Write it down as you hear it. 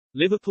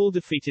Liverpool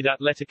defeated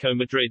Atletico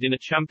Madrid in a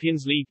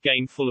Champions League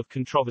game full of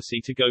controversy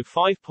to go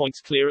 5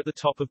 points clear at the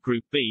top of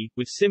Group B,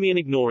 with Simeone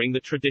ignoring the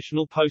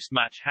traditional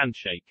post-match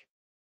handshake.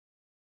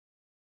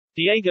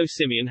 Diego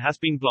Simeone has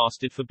been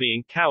blasted for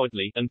being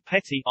cowardly and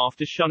petty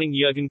after shunning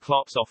Jurgen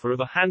Klopp's offer of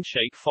a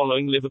handshake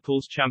following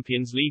Liverpool's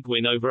Champions League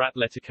win over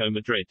Atletico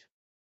Madrid.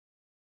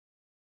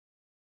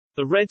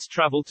 The Reds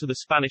travelled to the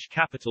Spanish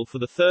capital for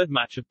the third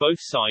match of both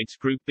sides'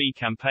 Group B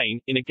campaign,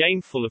 in a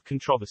game full of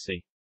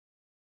controversy.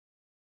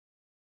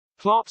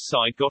 Klopp's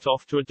side got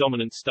off to a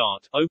dominant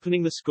start,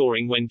 opening the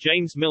scoring when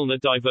James Milner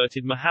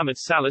diverted Mohamed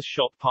Salah's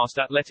shot past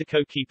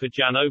Atletico keeper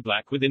Jan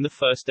Oblak within the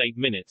first 8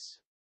 minutes.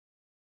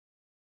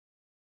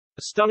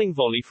 A stunning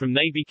volley from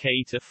Naby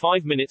Keita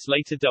 5 minutes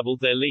later doubled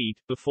their lead,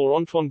 before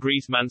Antoine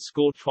Griezmann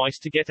scored twice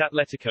to get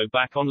Atletico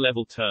back on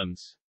level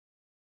terms.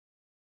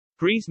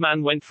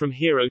 Griezmann went from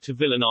hero to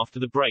villain after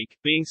the break,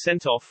 being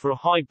sent off for a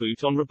high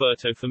boot on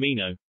Roberto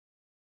Firmino.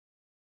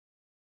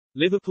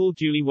 Liverpool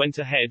duly went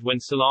ahead when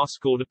Salah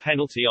scored a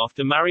penalty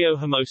after Mario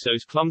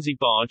Hermoso's clumsy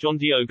barge on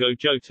Diogo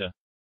Jota.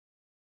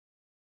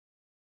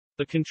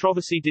 The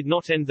controversy did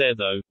not end there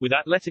though, with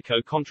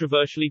Atletico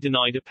controversially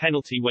denied a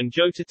penalty when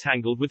Jota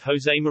tangled with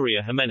Jose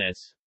Maria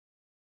Jimenez.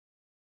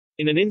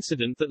 In an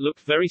incident that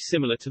looked very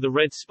similar to the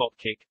Reds' spot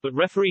kick, but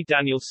referee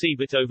Daniel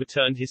Siebert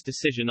overturned his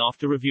decision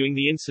after reviewing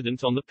the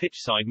incident on the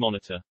pitchside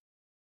monitor.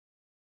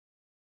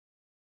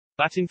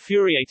 That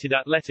infuriated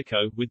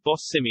Atletico, with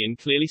boss Simeone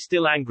clearly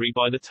still angry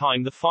by the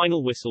time the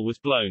final whistle was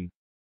blown.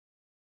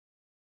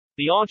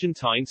 The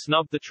Argentine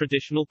snubbed the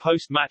traditional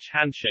post-match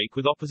handshake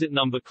with opposite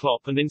number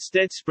Klopp and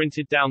instead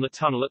sprinted down the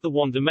tunnel at the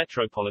Wanda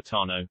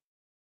Metropolitano.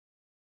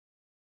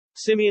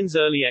 Simeone's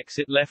early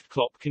exit left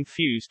Klopp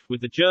confused, with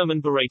the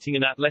German berating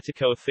an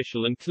Atletico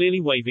official and clearly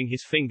waving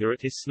his finger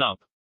at his snub.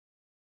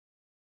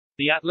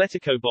 The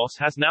Atletico boss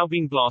has now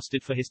been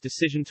blasted for his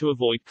decision to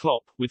avoid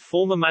Klopp, with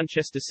former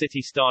Manchester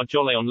City star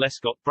Joleon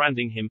Lescott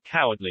branding him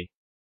cowardly.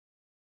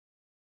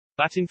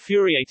 That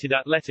infuriated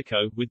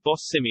Atletico, with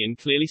boss Simeone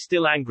clearly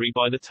still angry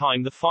by the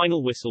time the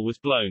final whistle was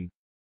blown.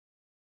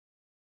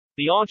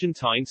 The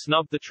Argentine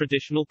snubbed the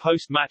traditional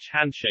post-match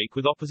handshake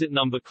with opposite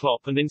number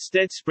Klopp and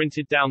instead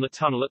sprinted down the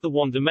tunnel at the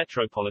Wanda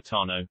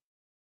Metropolitano.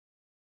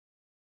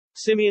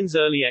 Simeone's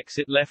early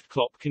exit left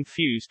Klopp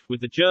confused, with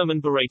the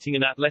German berating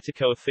an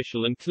Atletico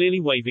official and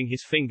clearly waving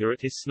his finger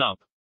at his snub.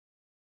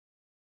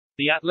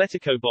 The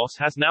Atletico boss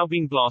has now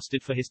been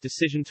blasted for his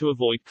decision to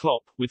avoid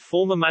Klopp, with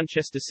former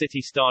Manchester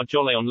City star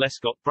Joleon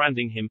Lescott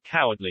branding him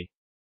cowardly.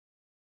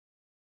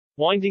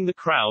 Winding the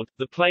crowd,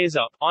 the players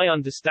up, I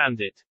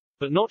understand it.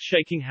 But not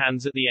shaking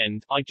hands at the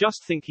end, I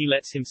just think he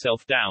lets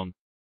himself down.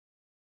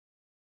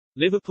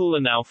 Liverpool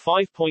are now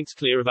 5 points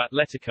clear of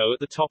Atletico at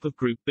the top of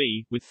Group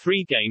B, with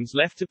 3 games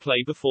left to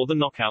play before the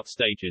knockout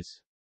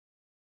stages.